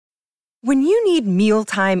When you need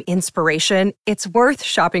mealtime inspiration, it's worth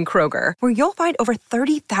shopping Kroger, where you'll find over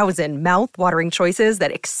 30,000 mouth-watering choices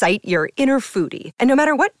that excite your inner foodie. And no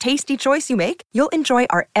matter what tasty choice you make, you'll enjoy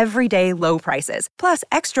our everyday low prices, plus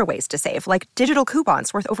extra ways to save, like digital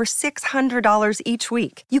coupons worth over $600 each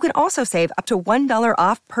week. You can also save up to $1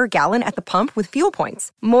 off per gallon at the pump with fuel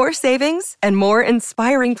points. More savings and more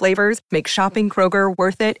inspiring flavors make shopping Kroger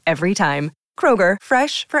worth it every time. Kroger,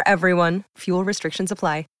 fresh for everyone. Fuel restrictions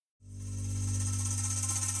apply.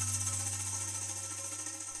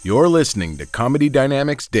 You're listening to Comedy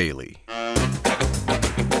Dynamics Daily.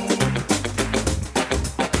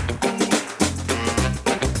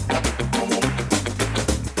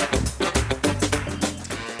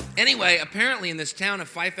 Anyway, apparently in this town of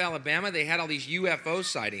Fife, Alabama, they had all these UFO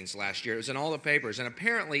sightings last year. It was in all the papers. And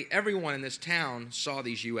apparently everyone in this town saw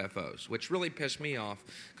these UFOs, which really pissed me off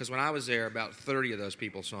because when I was there, about 30 of those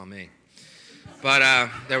people saw me. But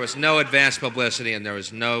there was no advance publicity and there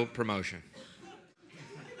was no promotion.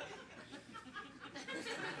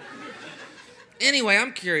 Anyway,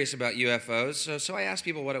 I'm curious about UFOs, so I asked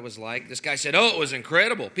people what it was like. This guy said, it was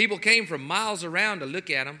incredible. People came from miles around to look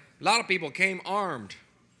at them. A lot of people came armed.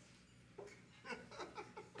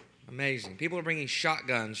 Amazing. People are bringing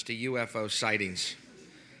shotguns to UFO sightings.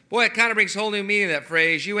 Boy, it kind of brings a whole new meaning to that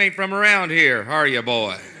phrase. You ain't from around here, are you,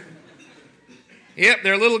 boy? Yep,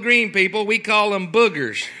 they're little green people. We call them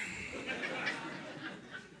boogers.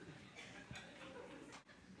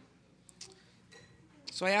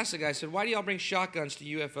 So I asked the guy, I said, why do y'all bring shotguns to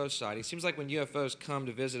UFO sightings? It seems like when UFOs come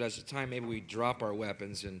to visit us, it's time maybe we drop our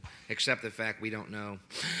weapons and accept the fact we don't know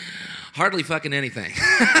hardly fucking anything.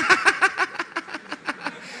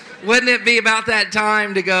 Wouldn't it be about that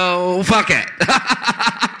time to go, fuck it?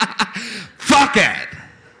 Fuck it.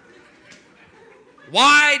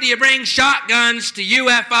 Why do you bring shotguns to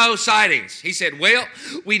UFO sightings? He said, well,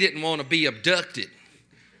 we didn't want to be abducted.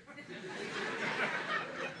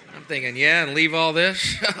 Thinking, yeah, and leave all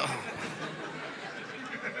this?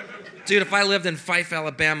 Dude, if I lived in Fife,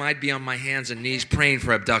 Alabama, I'd be on my hands and knees praying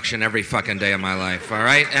for abduction every fucking day of my life, all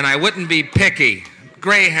right? And I wouldn't be picky.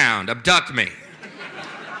 Greyhound, abduct me.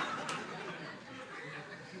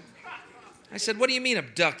 I said, what do you mean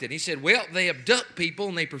abducted? He said, well, they abduct people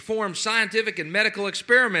and they perform scientific and medical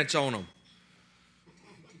experiments on them.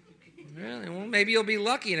 Really? Well, maybe you'll be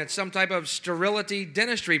lucky and it's some type of sterility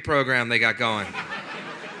dentistry program they got going.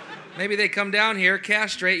 Maybe they come down here,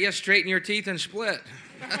 castrate you, straighten your teeth, and split.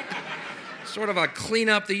 Sort of a clean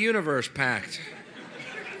up the universe pact.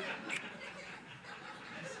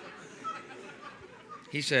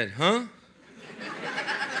 He said, huh?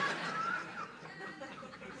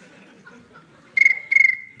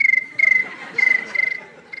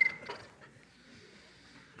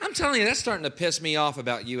 I'm telling you, that's starting to piss me off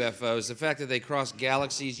about UFOs. The fact that they cross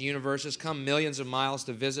galaxies, universes, come millions of miles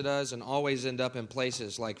to visit us, and always end up in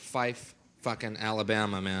places like Fife, fucking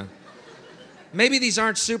Alabama, man. Maybe these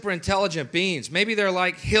aren't super intelligent beings. Maybe they're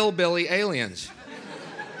like hillbilly aliens.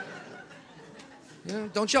 You know,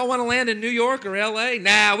 don't y'all want to land in New York or L.A.?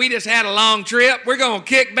 Nah, we just had a long trip. We're going to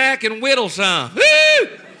kick back and whittle some. Woo!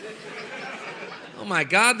 Oh, my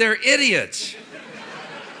God, they're idiots.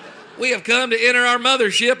 We have come to enter our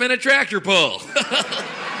mothership in a tractor pull.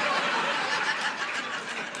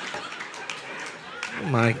 Oh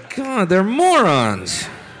my God, they're morons.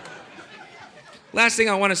 Last thing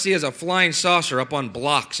I want to see is a flying saucer up on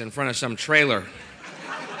blocks in front of some trailer.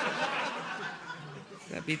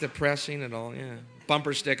 That be depressing at all? Yeah.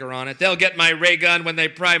 Bumper sticker on it. They'll get my ray gun when they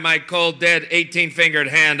pry my cold, dead, 18-fingered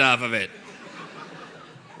hand off of it.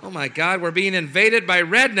 Oh my God, we're being invaded by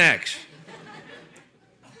rednecks.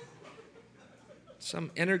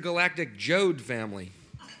 Some intergalactic Jode family.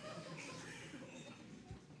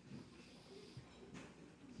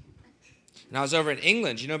 And I was over in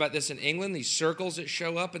England. You know about this in England? These circles that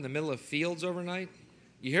show up in the middle of fields overnight?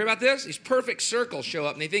 You hear about this? These perfect circles show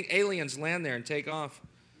up, and they think aliens land there and take off.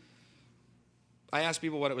 I asked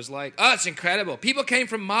people what it was like. Oh, it's incredible. People came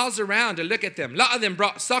from miles around to look at them. A lot of them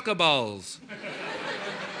brought soccer balls.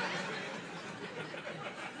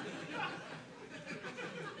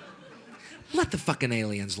 Let the fucking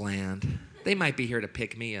aliens land. They might be here to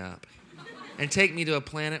pick me up and take me to a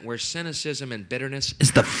planet where cynicism and bitterness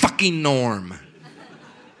is the fucking norm.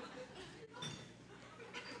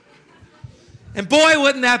 And boy,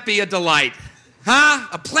 wouldn't that be a delight, huh?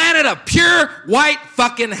 A planet of pure white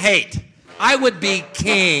fucking hate. I would be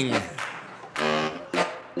king.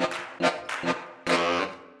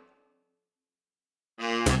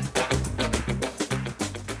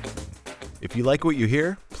 If you like what you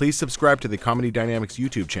hear, please subscribe to the Comedy Dynamics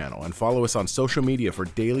YouTube channel and follow us on social media for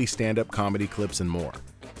daily stand-up comedy clips and more.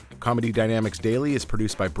 Comedy Dynamics Daily is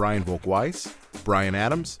produced by Brian Volk-Weiss, Brian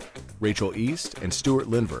Adams, Rachel East, and Stuart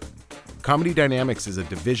Linver. Comedy Dynamics is a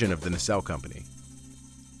division of the Nacelle Company.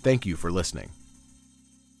 Thank you for listening.